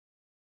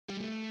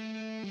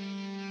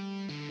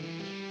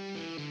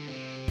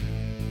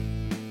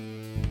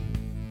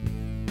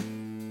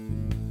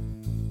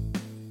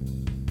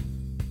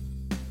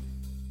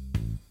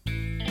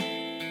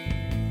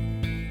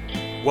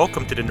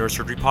Welcome to the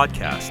Neurosurgery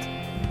Podcast.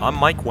 I'm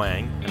Mike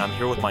Wang, and I'm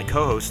here with my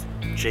co-host,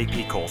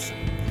 JP Colson.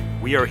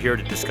 We are here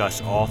to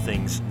discuss all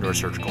things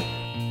neurosurgical.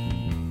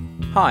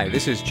 Hi,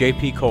 this is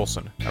JP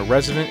Colson, a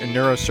resident in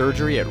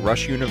neurosurgery at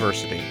Rush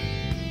University.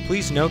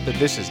 Please note that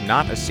this is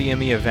not a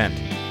CME event,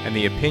 and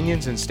the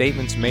opinions and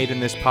statements made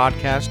in this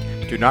podcast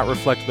do not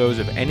reflect those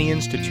of any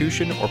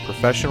institution or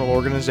professional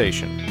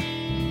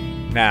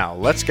organization. Now,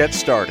 let's get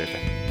started.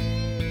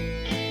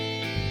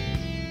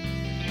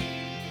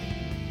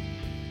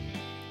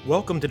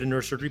 Welcome to the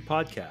Neurosurgery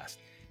Podcast.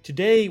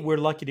 Today, we're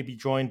lucky to be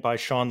joined by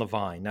Sean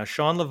Levine. Now,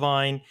 Sean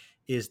Levine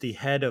is the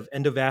head of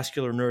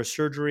endovascular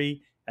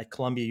neurosurgery at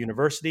Columbia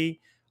University.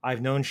 I've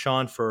known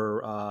Sean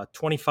for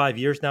 25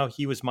 years now.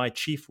 He was my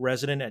chief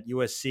resident at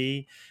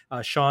USC.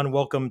 Sean,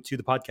 welcome to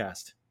the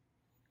podcast.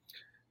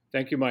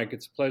 Thank you, Mike.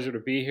 It's a pleasure to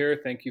be here.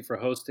 Thank you for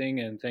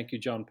hosting, and thank you,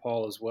 John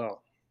Paul, as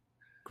well.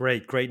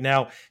 Great.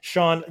 Now,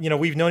 Sean,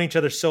 we've known each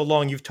other so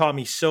long. You've taught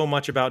me so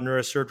much about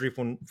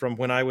neurosurgery from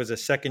when I was a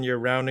second year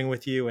rounding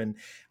with you, and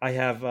I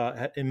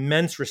have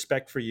immense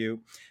respect for you.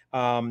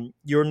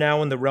 You're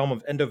now in the realm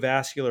of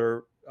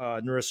endovascular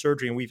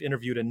neurosurgery, and we've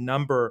interviewed a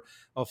number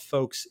of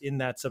folks in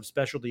that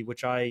subspecialty,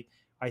 which I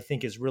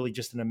think is really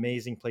just an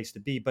amazing place to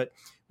be. But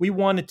we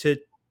wanted to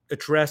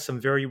address some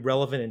very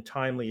relevant and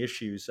timely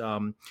issues.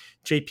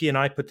 JP and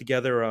I put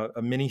together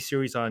a mini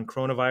series on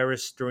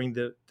coronavirus during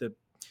the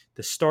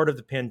start of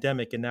the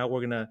pandemic, and now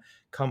we're going to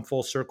come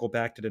full circle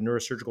back to the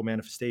neurosurgical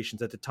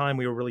manifestations. At the time,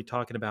 we were really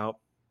talking about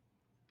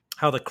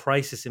how the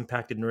crisis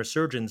impacted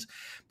neurosurgeons,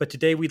 but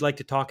today we'd like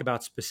to talk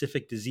about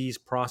specific disease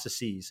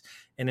processes,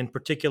 and in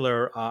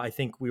particular, I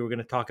think we were going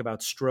to talk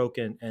about stroke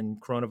and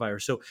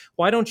coronavirus. So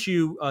why don't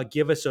you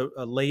give us a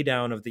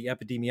laydown of the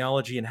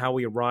epidemiology and how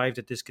we arrived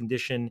at this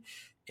condition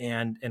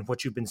and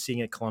what you've been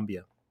seeing at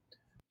Columbia?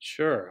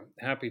 Sure,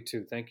 happy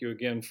to. Thank you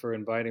again for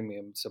inviting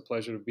me. It's a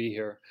pleasure to be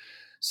here.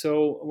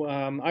 So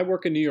I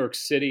work in New York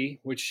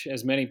City, which,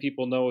 as many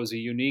people know, is a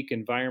unique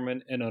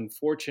environment and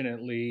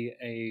unfortunately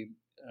a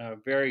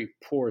very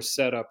poor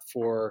setup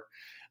for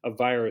a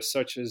virus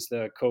such as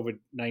the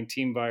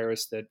COVID-19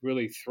 virus that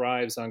really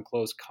thrives on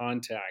close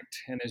contact.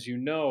 And as you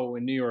know,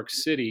 in New York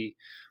City,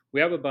 we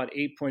have about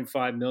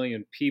 8.5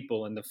 million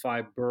people in the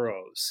 5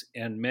 boroughs,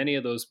 and many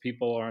of those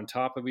people are on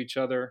top of each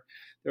other.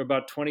 There are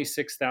about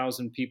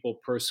 26,000 people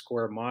per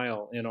square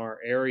mile in our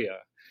area.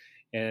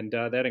 And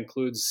that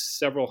includes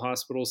several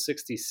hospitals,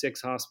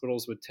 66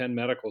 hospitals with 10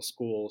 medical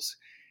schools.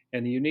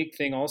 And the unique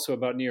thing also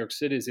about New York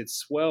City is it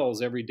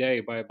swells every day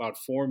by about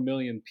 4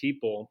 million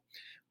people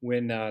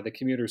when the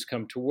commuters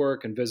come to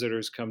work and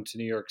visitors come to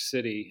New York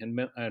City.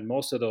 And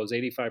most of those,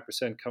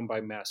 85%, come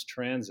by mass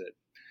transit.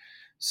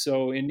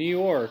 So in New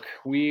York,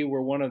 we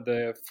were one of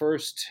the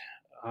first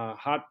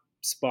hot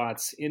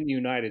spots in the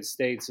United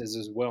States, as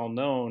is well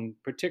known,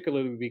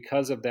 particularly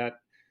because of that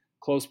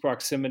close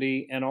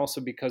proximity, and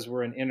also because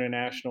we're an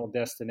international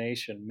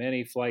destination.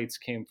 Many flights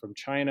came from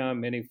China,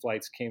 many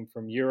flights came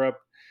from Europe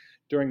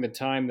during the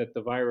time that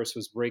the virus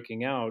was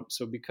breaking out.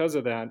 So because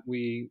of that,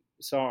 we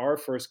saw our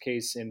first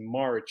case in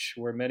March,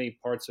 where many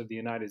parts of the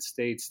United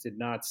States did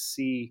not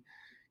see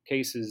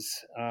cases,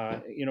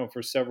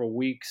 for several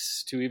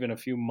weeks to even a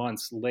few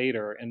months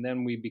later. And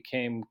then we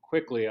became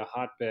quickly a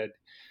hotbed.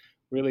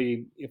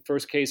 Really,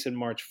 first case in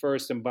March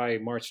 1st, and by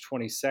March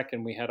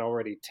 22nd, we had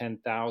already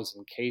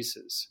 10,000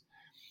 cases.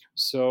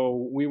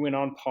 So we went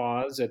on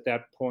pause at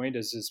that point,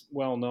 as is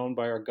well known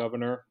by our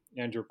governor,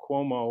 Andrew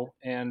Cuomo.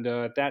 And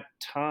at that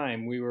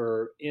time, we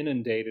were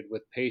inundated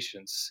with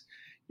patients.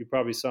 You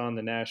probably saw in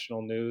the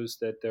national news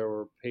that there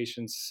were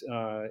patients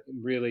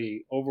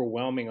really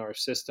overwhelming our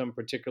system,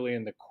 particularly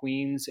in the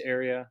Queens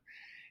area.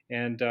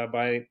 And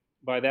by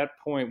that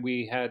point,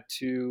 we had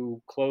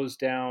to close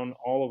down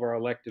all of our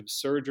elective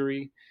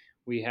surgery.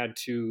 We had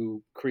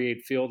to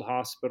create field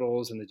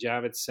hospitals in the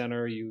Javits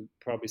Center. You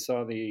probably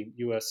saw the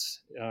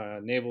U.S.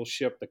 naval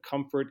ship, the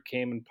Comfort,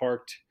 came and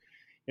parked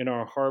in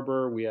our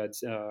harbor. We had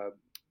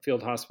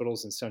field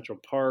hospitals in Central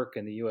Park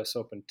and the U.S.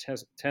 Open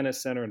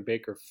Tennis Center in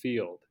Baker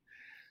Field.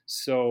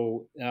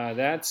 So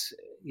that's,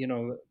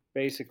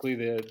 basically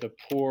the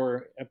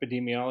poor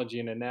epidemiology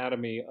and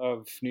anatomy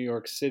of New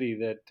York City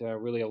that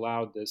really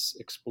allowed this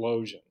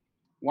explosion.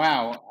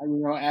 Wow.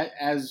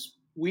 As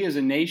we as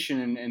a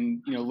nation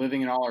and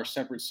living in all our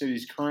separate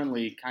cities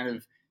currently kind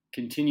of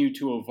continue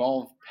to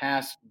evolve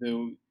past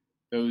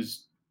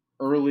those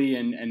early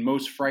and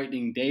most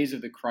frightening days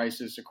of the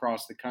crisis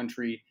across the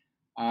country,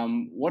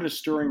 what a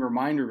stirring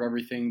reminder of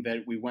everything that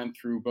we went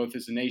through, both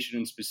as a nation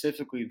and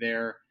specifically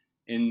there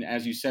in,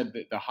 as you said,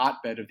 the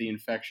hotbed of the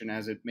infection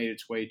as it made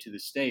its way to the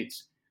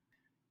States.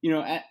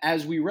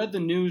 As we read the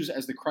news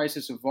as the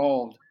crisis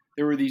evolved,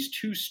 there were these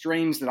 2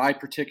 strains that I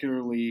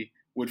particularly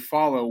would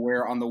follow,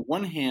 where on the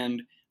one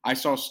hand, I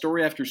saw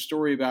story after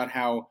story about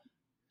how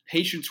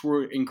patients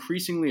were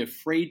increasingly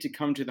afraid to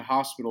come to the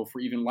hospital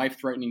for even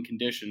life-threatening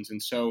conditions. And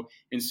so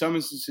in some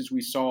instances, we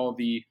saw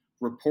the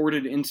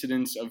reported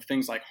incidence of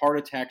things like heart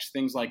attacks,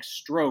 things like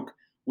stroke,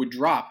 would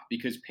drop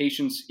because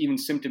patients, even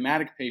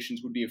symptomatic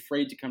patients, would be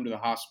afraid to come to the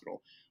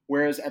hospital.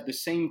 Whereas at the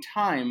same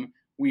time,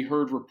 we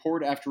heard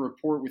report after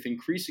report with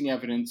increasing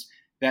evidence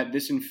that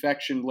this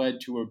infection led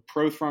to a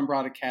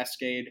prothrombotic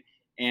cascade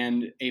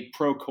and a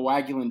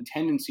procoagulant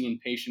tendency in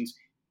patients,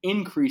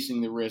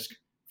 increasing the risk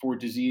for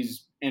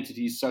disease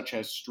entities such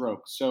as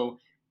stroke. So,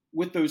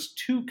 with those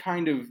two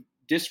kind of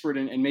disparate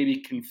and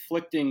maybe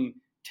conflicting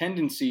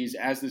tendencies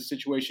as the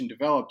situation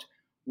developed,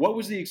 what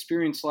was the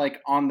experience like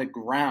on the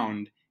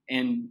ground?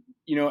 And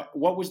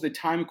what was the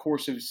time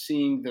course of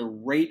seeing the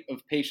rate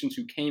of patients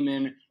who came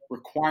in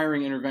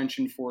requiring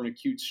intervention for an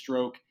acute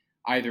stroke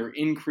either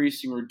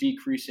increasing or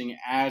decreasing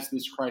as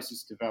this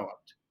crisis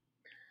developed?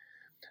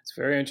 It's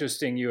very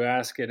interesting you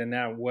ask it in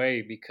that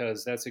way,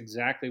 because that's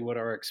exactly what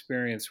our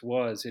experience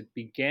was. It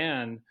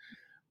began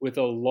with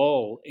a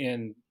lull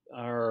in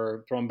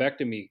our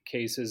thrombectomy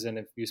cases. And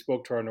if you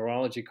spoke to our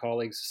neurology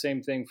colleagues,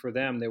 same thing for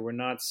them. They were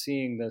not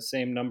seeing the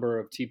same number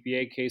of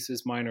TPA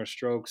cases, minor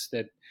strokes,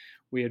 that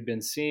we had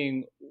been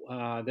seeing.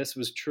 This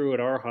was true at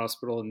our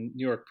hospital, in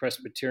New York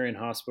Presbyterian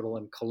Hospital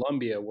in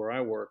Columbia, where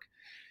I work.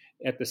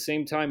 At the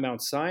same time,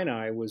 Mount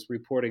Sinai was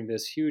reporting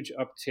this huge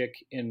uptick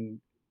in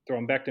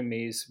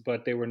thrombectomies,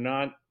 but they were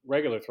not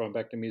regular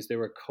thrombectomies. They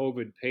were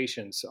COVID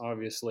patients,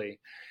 obviously.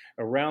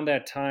 Around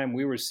that time,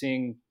 we were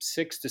seeing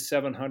 600 to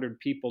 700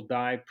 people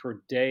die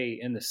per day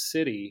in the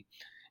city,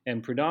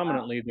 and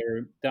predominantly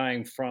they're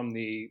dying from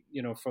the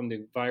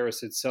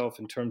virus itself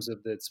in terms of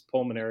its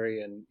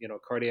pulmonary and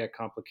cardiac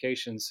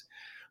complications.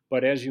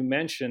 But as you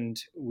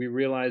mentioned, we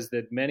realized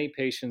that many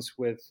patients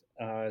with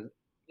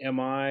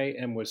MI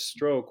and with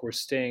stroke were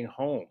staying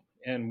home.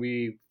 And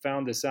we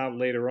found this out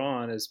later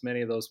on, as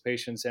many of those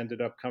patients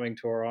ended up coming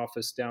to our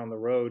office down the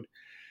road,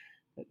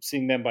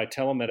 seeing them by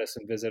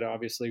telemedicine visit.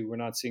 Obviously, we're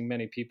not seeing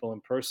many people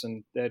in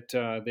person,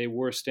 that they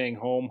were staying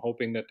home,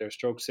 hoping that their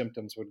stroke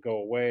symptoms would go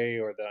away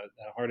or the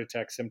heart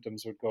attack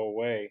symptoms would go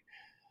away.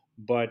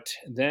 But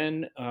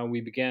then we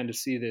began to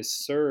see this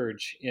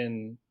surge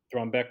in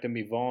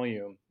thrombectomy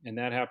volume. And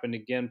that happened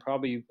again,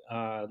 probably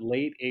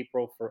late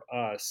April for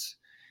us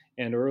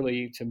and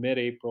early to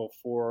mid-April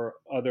for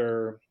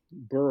other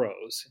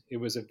boroughs. It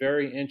was a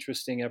very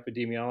interesting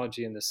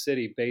epidemiology in the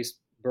city, based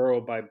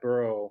borough by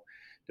borough,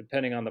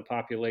 depending on the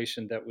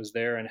population that was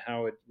there and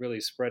how it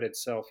really spread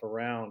itself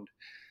around.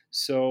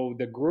 So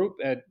the group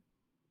at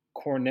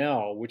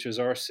Cornell, which is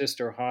our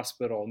sister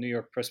hospital, New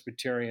York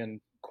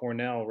Presbyterian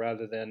Cornell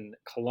rather than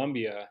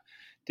Columbia,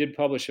 did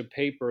publish a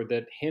paper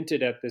that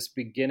hinted at this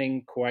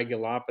beginning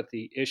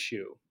coagulopathy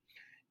issue.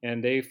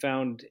 And they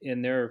found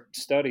in their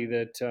study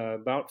that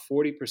about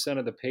 40%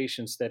 of the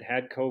patients that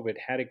had COVID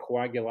had a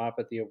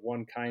coagulopathy of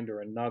one kind or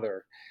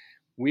another.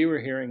 We were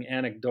hearing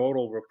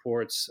anecdotal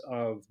reports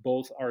of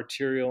both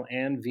arterial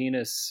and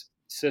venous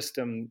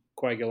system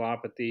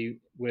coagulopathy,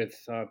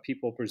 with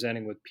people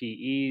presenting with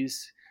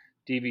PEs,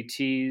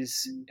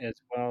 DVTs, as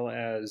well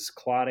as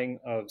clotting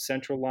of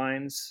central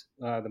lines.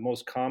 The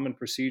most common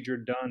procedure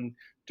done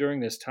during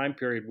this time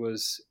period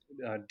was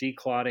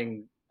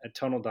declotting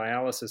tunnel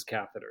dialysis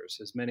catheters,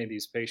 as many of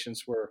these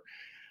patients were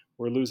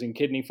losing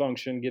kidney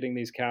function getting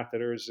these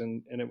catheters,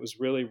 and it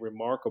was really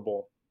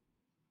remarkable.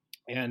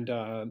 And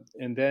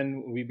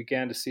then we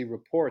began to see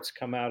reports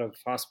come out of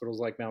hospitals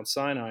like Mount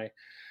Sinai,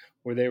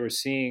 where they were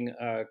seeing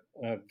a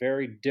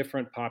very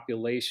different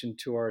population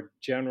to our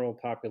general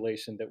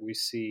population that we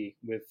see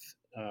with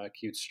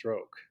acute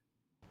stroke.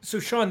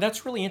 So, Sean,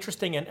 that's really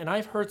interesting. And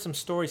I've heard some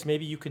stories.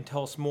 Maybe you can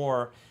tell us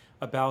more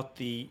about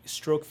the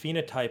stroke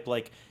phenotype.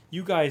 Like,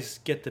 you guys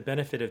get the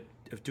benefit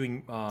of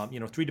doing,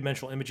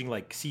 three-dimensional imaging,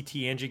 like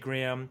CT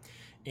angiogram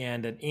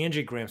and an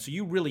angiogram. So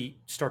you really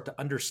start to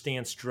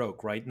understand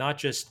stroke, right? Not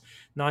just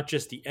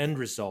the end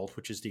result,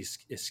 which is the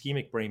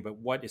ischemic brain, but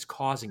what is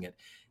causing it.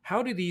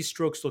 How do these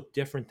strokes look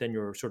different than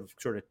your sort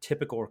of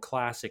typical or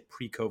classic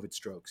pre-COVID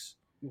strokes?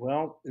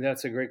 Well,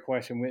 that's a great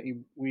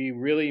question. We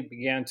really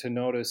began to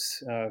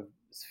notice a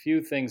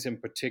few things in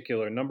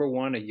particular. Number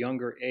one, a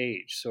younger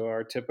age. So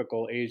our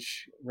typical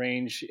age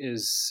range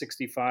is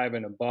 65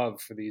 and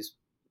above for these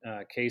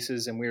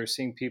cases, and we were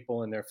seeing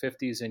people in their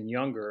 50s and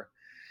younger.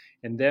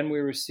 And then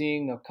we were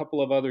seeing a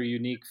couple of other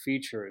unique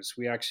features.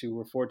 We actually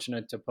were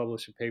fortunate to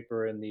publish a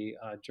paper in the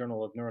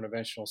Journal of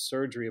Neurointerventional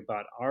Surgery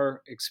about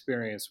our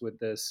experience with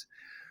this,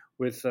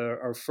 with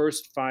our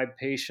first 5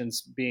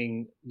 patients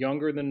being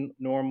younger than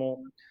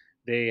normal.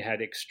 They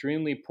had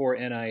extremely poor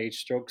NIH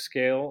stroke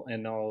scale,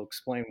 and I'll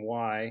explain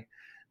why.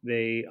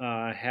 They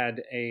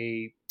had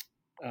a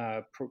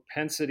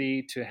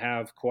propensity to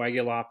have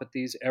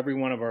coagulopathies. Every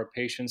one of our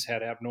patients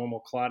had abnormal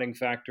clotting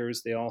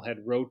factors. They all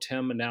had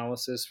ROTEM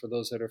analysis, for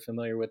those that are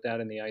familiar with that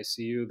in the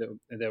ICU,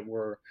 that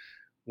were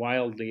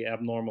wildly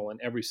abnormal in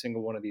every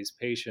single one of these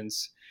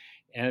patients.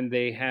 And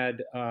they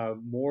had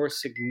more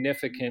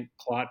significant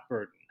clot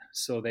burden.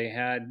 So they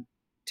had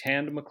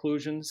tandem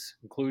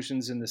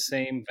occlusions in the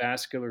same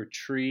vascular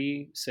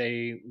tree,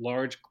 say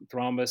large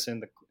thrombus in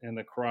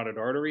the carotid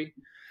artery,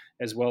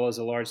 as well as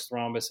a large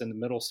thrombus in the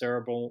middle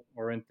cerebral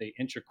or in the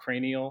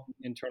intracranial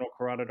internal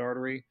carotid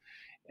artery.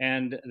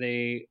 And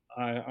they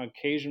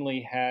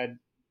occasionally had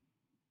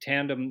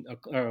occlusions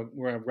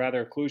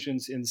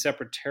in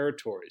separate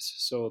territories.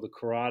 So the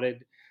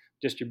carotid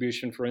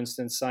distribution, for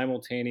instance,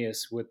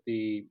 simultaneous with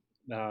the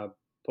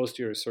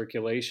posterior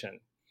circulation.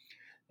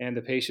 And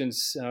the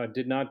patients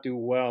did not do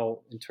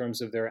well in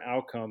terms of their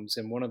outcomes.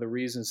 And one of the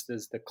reasons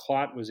is the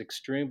clot was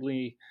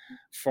extremely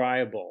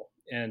friable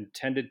and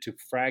tended to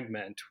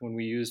fragment when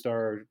we used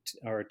our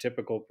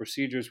typical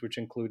procedures, which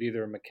include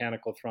either a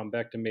mechanical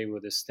thrombectomy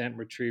with a stent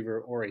retriever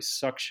or a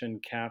suction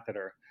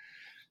catheter.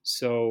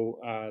 So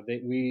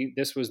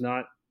this was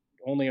not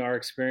only our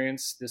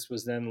experience. This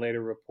was then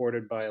later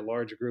reported by a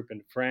large group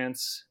in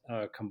France,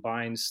 a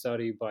combined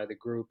study by the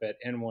group at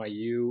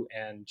NYU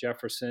and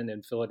Jefferson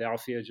in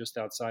Philadelphia, just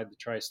outside the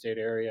tri-state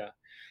area,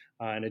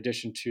 in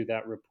addition to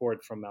that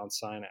report from Mount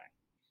Sinai.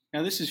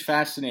 Now, this is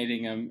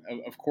fascinating,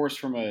 of course,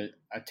 from a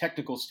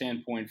technical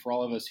standpoint for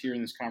all of us here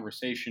in this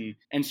conversation.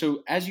 And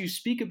so as you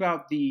speak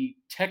about the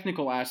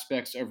technical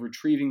aspects of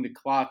retrieving the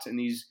clots in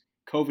these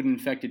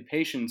COVID-infected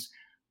patients,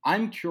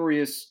 I'm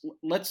curious,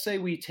 let's say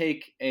we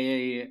take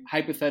a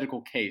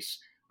hypothetical case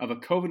of a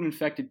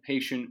COVID-infected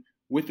patient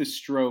with a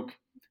stroke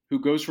who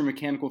goes for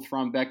mechanical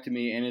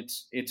thrombectomy, and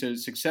it's a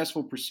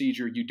successful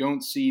procedure. You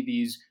don't see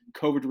these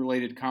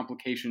COVID-related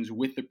complications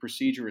with the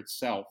procedure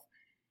itself.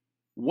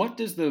 What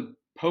does the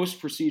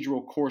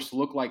post-procedural course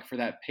look like for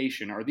that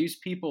patient? Are these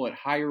people at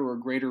higher or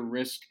greater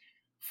risk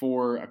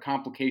for a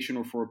complication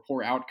or for a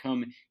poor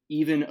outcome,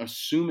 even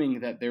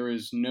assuming that there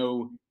is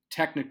no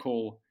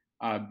technical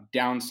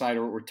downside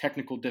or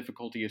technical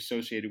difficulty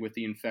associated with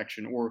the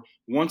infection? Or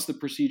once the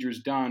procedure is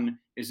done,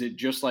 is it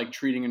just like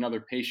treating another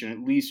patient,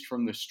 at least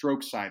from the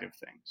stroke side of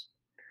things?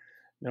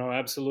 No,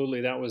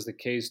 absolutely. That was the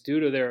case due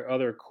to their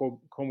other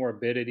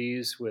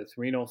comorbidities with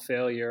renal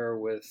failure,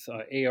 with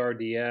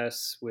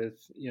ARDS,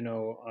 with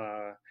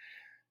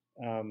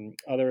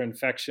other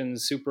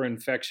infections, super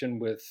infection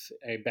with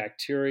a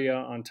bacteria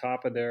on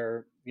top of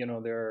their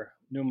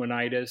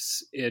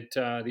pneumonitis.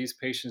 These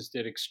patients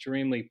did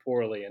extremely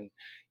poorly, and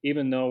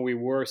even though we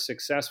were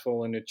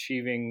successful in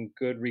achieving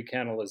good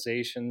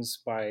recanalizations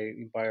by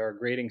our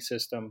grading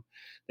system,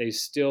 they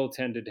still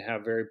tended to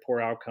have very poor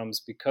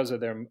outcomes because of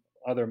their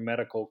other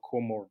medical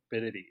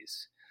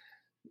comorbidities.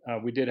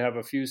 We did have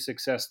a few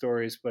success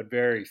stories, but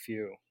very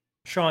few.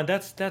 Sean,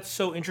 that's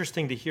so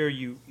interesting to hear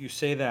you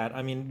say that.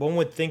 I mean, one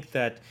would think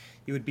that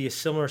it would be a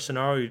similar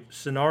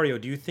scenario.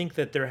 Do you think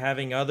that they're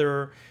having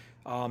other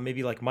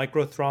maybe like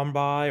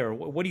microthrombi, or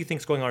what do you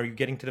think is going on? Are you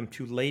getting to them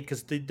too late?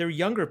 Because they're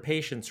younger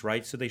patients,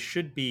 right? So they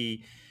should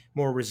be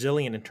more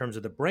resilient in terms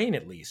of the brain,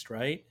 at least,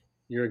 right?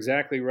 You're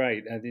exactly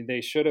right. I think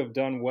they should have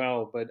done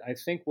well, but I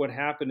think what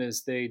happened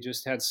is they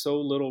just had so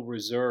little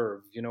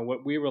reserve.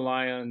 What we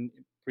rely on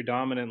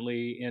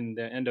predominantly in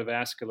the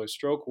endovascular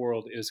stroke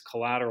world is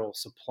collateral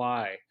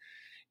supply.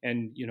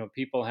 And,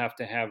 people have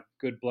to have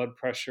good blood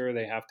pressure.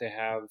 They have to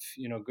have,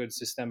 good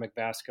systemic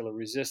vascular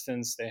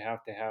resistance. They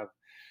have to have,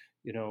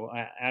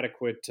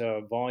 adequate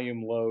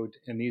volume load.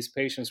 And these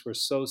patients were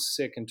so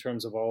sick in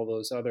terms of all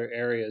those other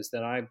areas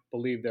that I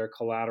believe their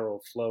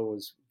collateral flow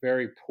was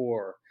very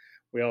poor.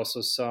 We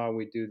also saw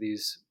we do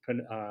these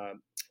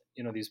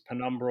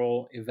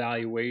penumbral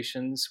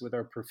evaluations with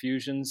our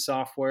perfusion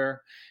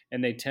software,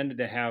 and they tended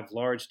to have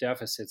large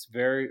deficits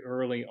very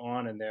early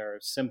on in their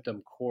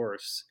symptom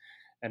course.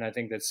 And I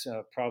think that's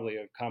probably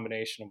a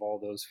combination of all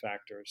those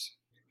factors.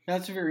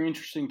 That's a very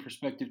interesting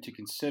perspective to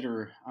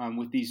consider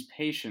with these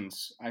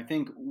patients. I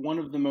think one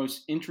of the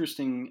most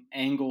interesting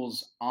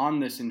angles on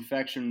this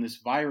infection, this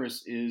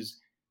virus, is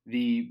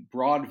the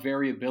broad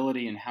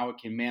variability in how it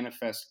can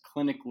manifest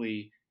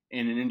clinically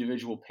in an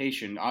individual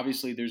patient.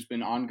 Obviously, there's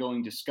been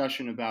ongoing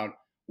discussion about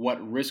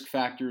what risk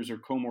factors or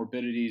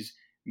comorbidities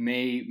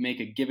may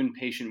make a given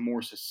patient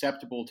more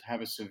susceptible to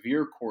have a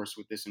severe course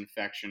with this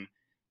infection.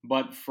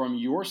 But from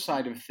your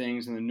side of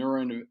things, and the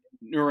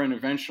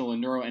neurointerventional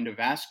and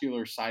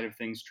neuroendovascular side of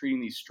things,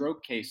 treating these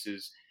stroke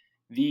cases,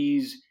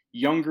 these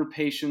younger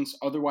patients,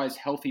 otherwise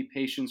healthy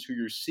patients who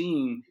you're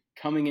seeing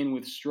coming in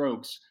with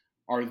strokes,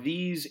 are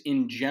these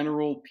in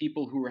general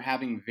people who are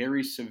having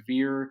very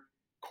severe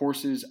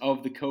courses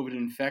of the COVID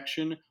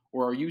infection,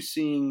 or are you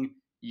seeing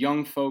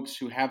young folks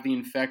who have the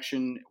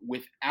infection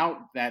without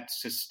that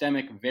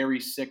systemic, very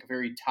sick,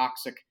 very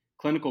toxic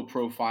clinical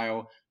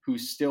profile who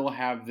still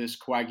have this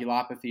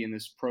coagulopathy and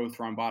this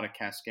prothrombotic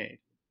cascade?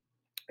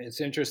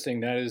 It's interesting.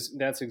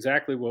 That's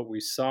exactly what we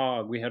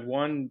saw. We had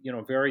one,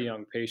 very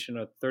young patient,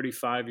 a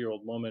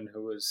 35-year-old woman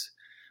who was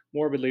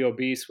morbidly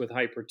obese with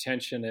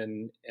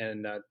hypertension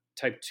and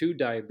type 2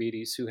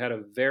 diabetes, who had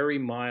a very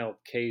mild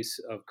case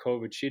of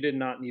COVID. She did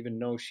not even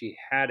know she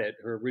had it.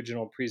 Her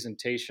original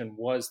presentation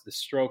was the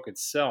stroke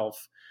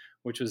itself,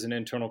 which was an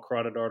internal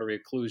carotid artery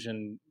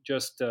occlusion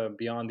just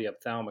beyond the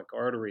ophthalmic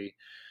artery.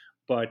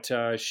 But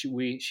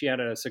she had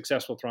a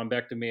successful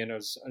thrombectomy, and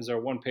as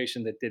our one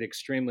patient that did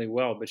extremely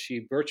well, but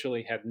she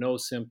virtually had no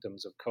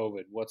symptoms of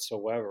COVID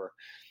whatsoever.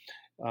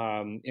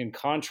 In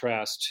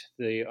contrast,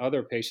 the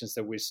other patients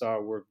that we saw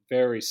were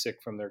very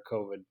sick from their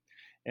COVID,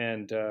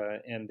 and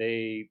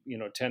they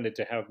tended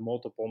to have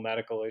multiple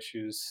medical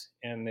issues.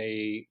 And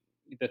the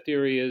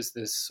theory is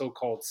this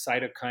so-called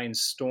cytokine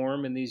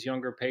storm in these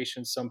younger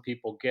patients. Some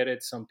people get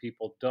it, some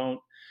people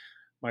don't.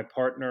 My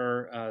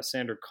partner,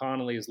 Sandra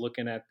Connolly, is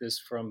looking at this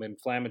from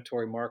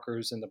inflammatory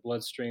markers in the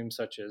bloodstream,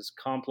 such as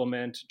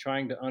complement,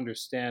 trying to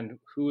understand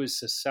who is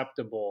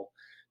susceptible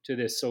to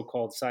this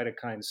so-called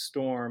cytokine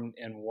storm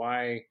and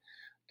why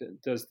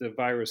does the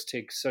virus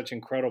take such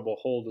incredible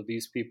hold of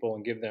these people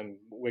and give them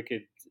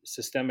wicked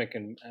systemic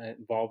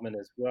involvement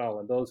as well.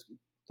 And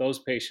those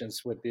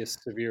patients with this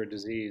severe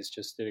disease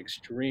just did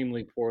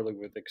extremely poorly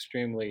with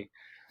extremely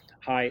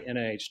high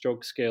NIH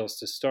stroke scales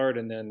to start,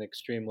 and then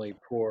extremely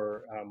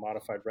poor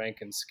modified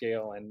Rankin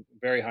scale and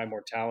very high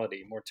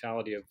mortality.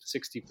 Mortality of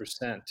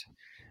 60%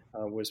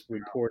 was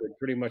reported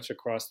pretty much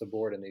across the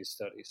board in these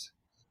studies.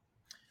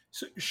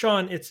 So,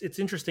 Sean, it's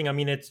interesting. I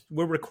mean,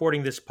 we're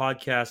recording this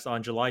podcast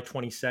on July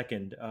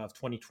 22nd of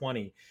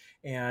 2020,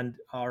 and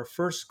our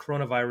first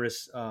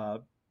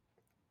coronavirus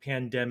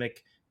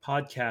pandemic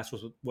podcast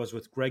was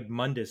with Greg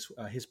Mundis.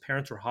 His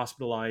parents were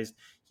hospitalized.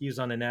 He was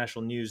on the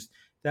national news.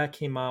 That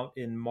came out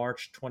in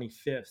March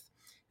 25th.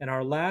 And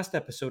our last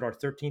episode, our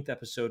 13th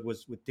episode,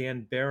 was with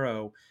Dan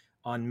Barrow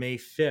on May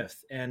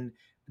 5th. And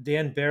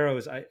Dan Barrow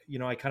is, I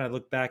kind of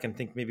look back and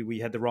think maybe we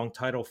had the wrong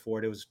title for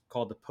it. It was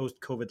called The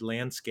Post-COVID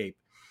Landscape.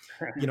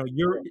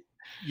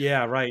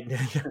 Yeah, right.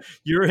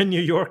 You're in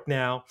New York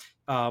now.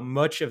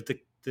 Much of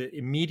the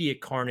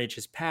immediate carnage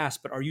has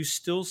passed, but are you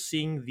still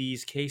seeing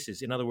these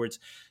cases? In other words,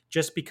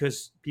 just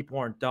because people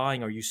aren't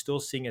dying, are you still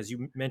seeing, as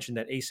you mentioned,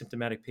 that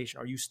asymptomatic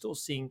patient, are you still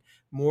seeing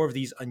more of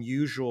these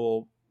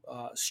unusual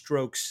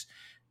strokes,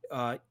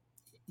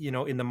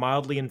 in the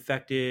mildly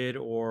infected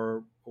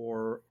or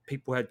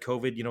people who had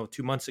COVID,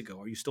 2 months ago?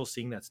 Are you still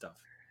seeing that stuff?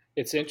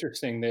 It's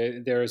interesting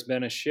that there has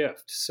been a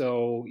shift.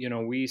 So,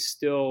 we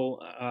still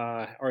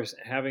are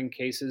having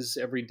cases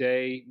every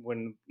day.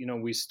 When,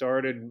 we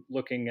started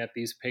looking at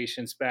these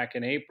patients back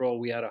in April,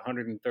 we had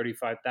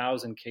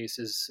 135,000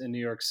 cases in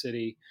New York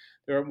City.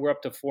 We're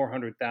up to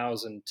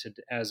 400,000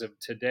 as of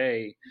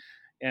today.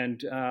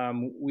 And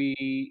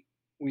we've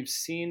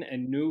seen a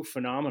new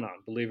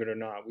phenomenon, believe it or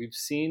not. We've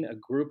seen a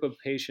group of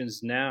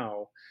patients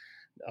now.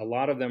 A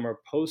lot of them are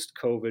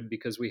post-COVID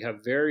because we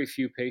have very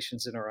few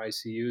patients in our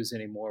ICUs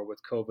anymore with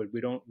COVID.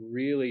 We don't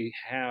really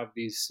have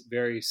these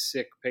very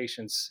sick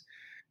patients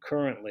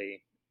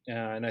currently.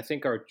 And I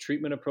think our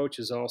treatment approach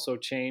has also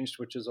changed,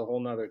 which is a whole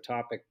nother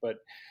topic. But,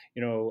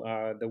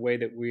 the way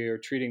that we are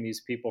treating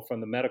these people from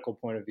the medical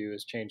point of view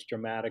has changed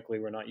dramatically.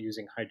 We're not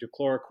using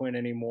hydrochloroquine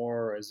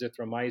anymore or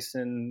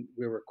azithromycin.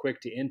 We were quick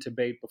to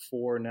intubate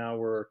before. Now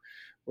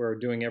we're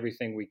doing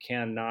everything we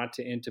can not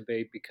to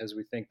intubate because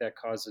we think that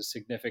causes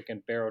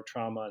significant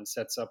barotrauma and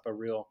sets up a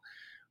real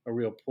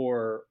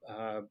poor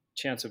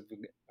chance of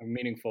a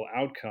meaningful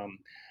outcome.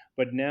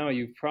 But now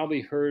you've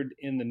probably heard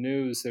in the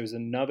news there's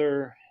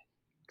another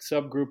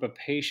subgroup of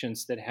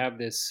patients that have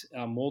this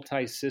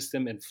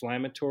multi-system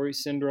inflammatory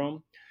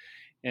syndrome.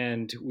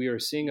 And we are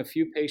seeing a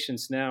few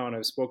patients now, and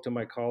I've spoke to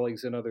my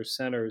colleagues in other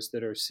centers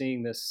that are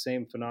seeing this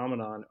same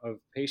phenomenon of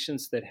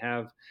patients that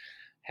have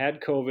had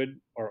COVID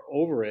or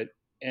over it,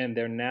 and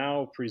they're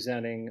now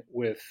presenting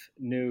with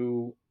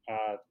new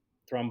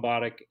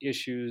thrombotic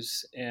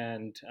issues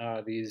and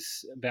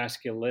these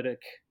vasculitic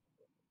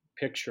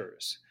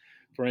pictures.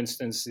 For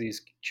instance,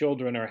 these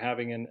children are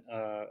having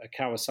a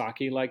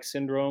Kawasaki-like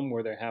syndrome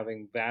where they're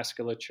having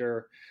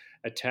vasculature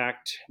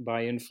attacked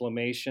by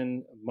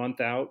inflammation a month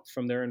out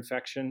from their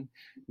infection.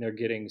 They're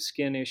getting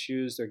skin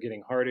issues, they're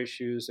getting heart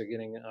issues, they're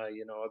getting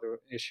other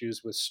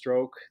issues with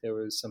stroke. There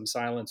was some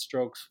silent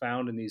strokes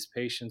found in these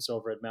patients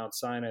over at Mount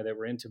Sinai that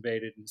were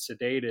intubated and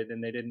sedated,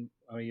 and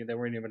they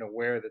weren't even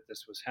aware that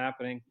this was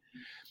happening.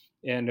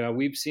 And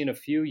we've seen a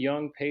few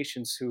young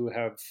patients who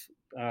have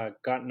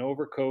gotten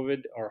over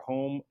COVID, are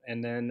home,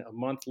 and then a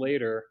month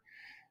later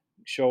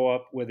show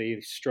up with a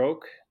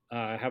stroke.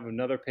 I have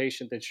another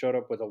patient that showed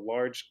up with a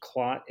large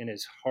clot in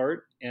his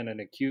heart and an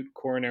acute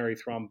coronary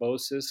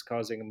thrombosis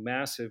causing a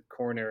massive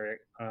coronary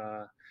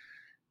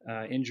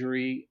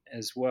injury,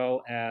 as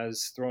well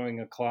as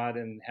throwing a clot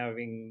and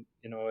having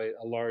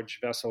a large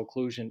vessel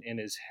occlusion in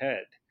his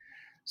head.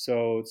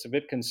 So it's a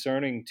bit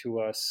concerning to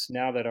us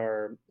now that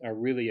our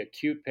really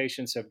acute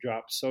patients have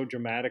dropped so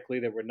dramatically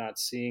that we're not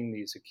seeing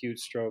these acute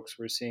strokes.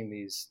 We're seeing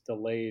these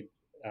delayed,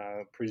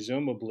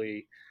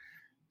 presumably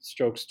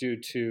strokes due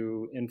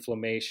to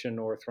inflammation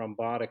or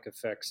thrombotic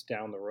effects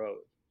down the road.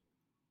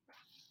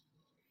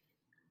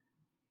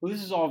 Well,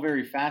 this is all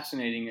very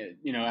fascinating.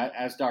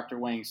 As Dr.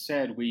 Wang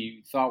said,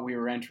 we thought we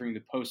were entering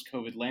the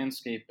post-COVID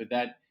landscape, but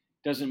that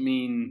doesn't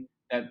mean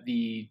that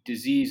the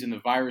disease and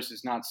the virus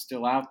is not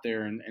still out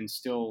there and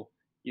still,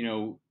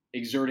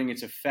 exerting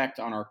its effect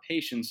on our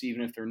patients,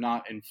 even if they're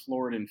not in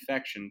florid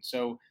infection.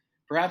 So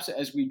perhaps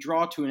as we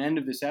draw to an end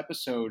of this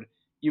episode,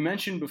 you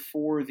mentioned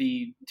before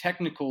the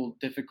technical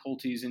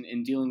difficulties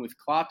in dealing with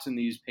clots in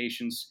these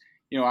patients.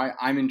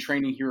 I'm in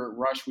training here at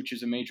Rush, which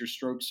is a major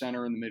stroke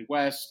center in the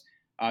Midwest.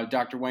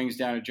 Dr. Wang's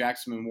down at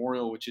Jackson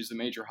Memorial, which is the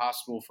major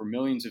hospital for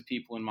millions of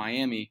people in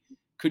Miami.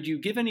 Could you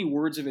give any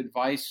words of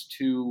advice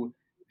to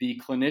the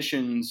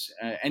clinicians,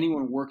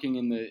 anyone working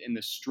in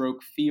the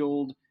stroke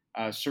field,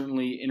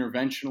 certainly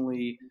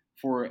interventionally,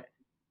 for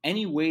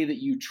any way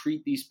that you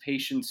treat these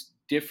patients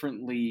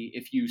differently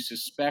if you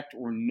suspect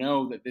or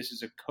know that this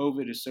is a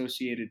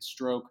COVID-associated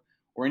stroke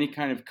or any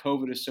kind of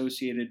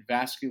COVID-associated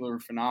vascular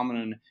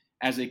phenomenon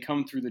as they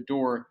come through the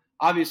door?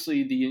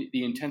 Obviously,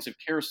 the intensive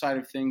care side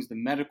of things, the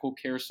medical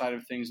care side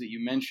of things that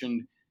you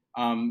mentioned,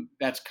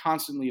 that's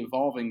constantly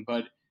evolving.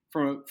 But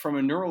from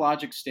a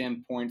neurologic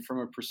standpoint, from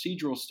a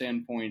procedural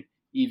standpoint,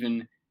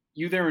 even,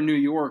 you there in New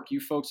York, you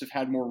folks have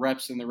had more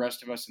reps than the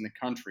rest of us in the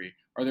country.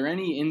 Are there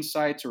any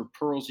insights or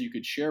pearls you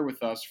could share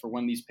with us for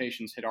when these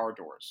patients hit our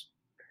doors?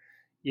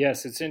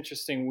 Yes, it's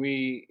interesting.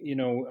 We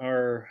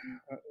are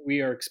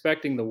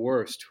expecting the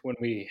worst when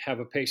we have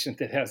a patient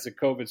that has a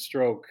COVID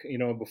stroke.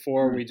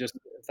 Before we just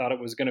thought it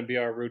was going to be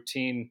our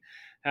routine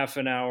half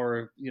an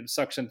hour,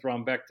 suction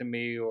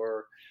thrombectomy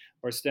or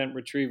stent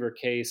retriever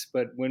case.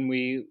 But when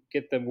we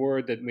get the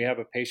word that we have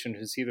a patient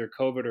who's either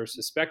COVID or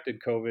suspected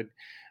COVID,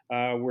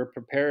 we're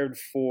prepared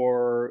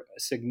for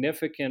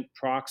significant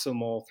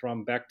proximal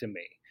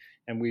thrombectomy.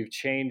 And we've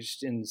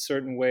changed in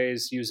certain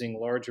ways using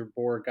larger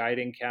bore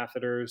guiding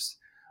catheters,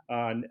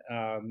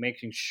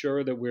 making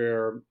sure that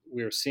we're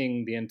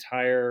seeing the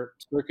entire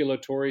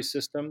circulatory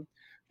system,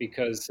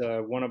 because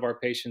one of our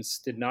patients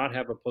did not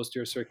have a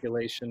posterior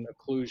circulation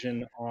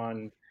occlusion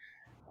on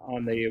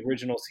the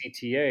original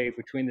CTA.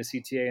 Between the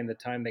CTA and the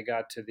time they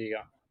got to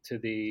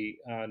the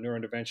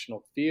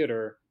neurointerventional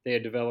theater, they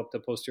had developed a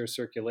posterior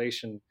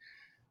circulation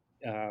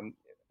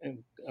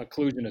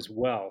occlusion as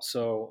well.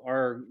 So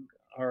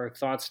our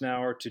thoughts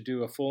now are to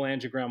do a full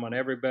angiogram on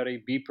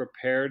everybody, be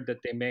prepared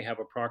that they may have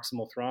a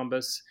proximal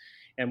thrombus,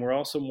 and we're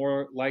also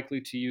more likely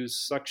to use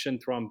suction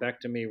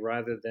thrombectomy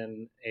rather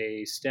than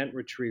a stent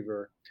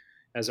retriever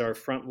as our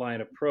frontline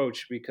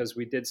approach, because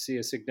we did see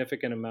a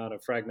significant amount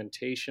of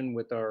fragmentation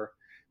with our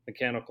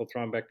mechanical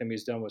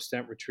thrombectomies done with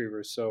stent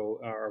retrievers.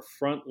 So our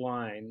front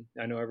line,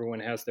 I know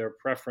everyone has their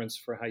preference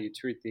for how you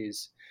treat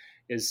these,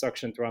 is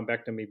suction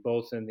thrombectomy,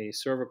 both in the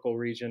cervical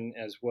region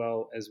as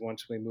well as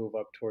once we move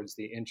up towards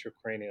the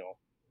intracranial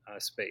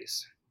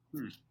space.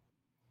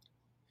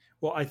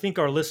 Well, I think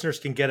our listeners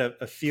can get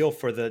a feel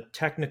for the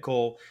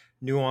technical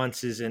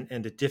nuances and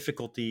the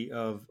difficulty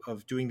of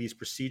doing these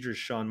procedures,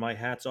 Sean. My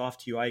hat's off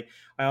to you. I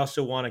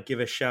also want to give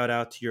a shout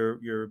out to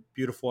your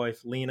beautiful wife,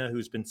 Lena,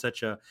 who's been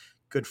such a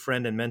good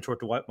friend and mentor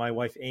to my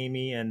wife,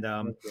 Amy. And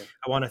I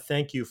want to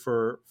thank you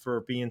for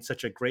being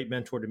such a great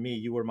mentor to me.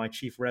 You were my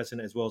chief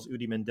resident as well as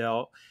Udi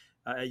Mendel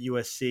at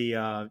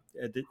USC.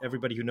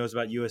 Everybody who knows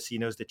about USC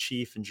knows the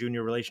chief and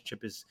junior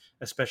relationship is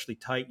especially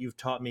tight. You've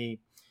taught me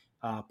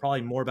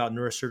probably more about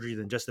neurosurgery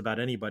than just about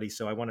anybody.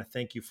 So I want to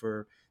thank you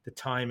for the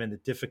time and the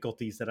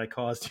difficulties that I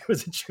caused you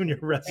as a junior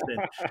resident.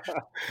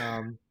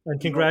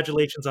 And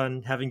congratulations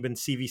on having been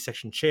CV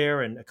section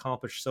chair and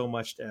accomplished so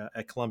much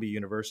at Columbia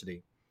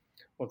University.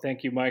 Well,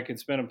 thank you, Mike.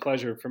 It's been a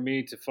pleasure for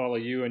me to follow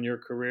you and your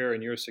career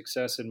and your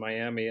success in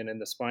Miami and in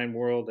the spine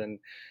world. And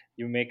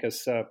you make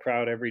us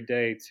proud every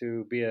day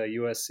to be a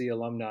USC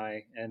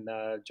alumni. And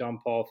John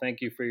Paul, thank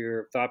you for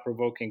your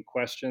thought-provoking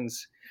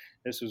questions.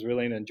 This was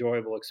really an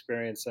enjoyable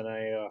experience, and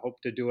I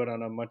hope to do it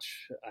on a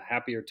much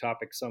happier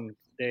topic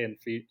someday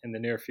in the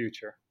near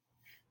future.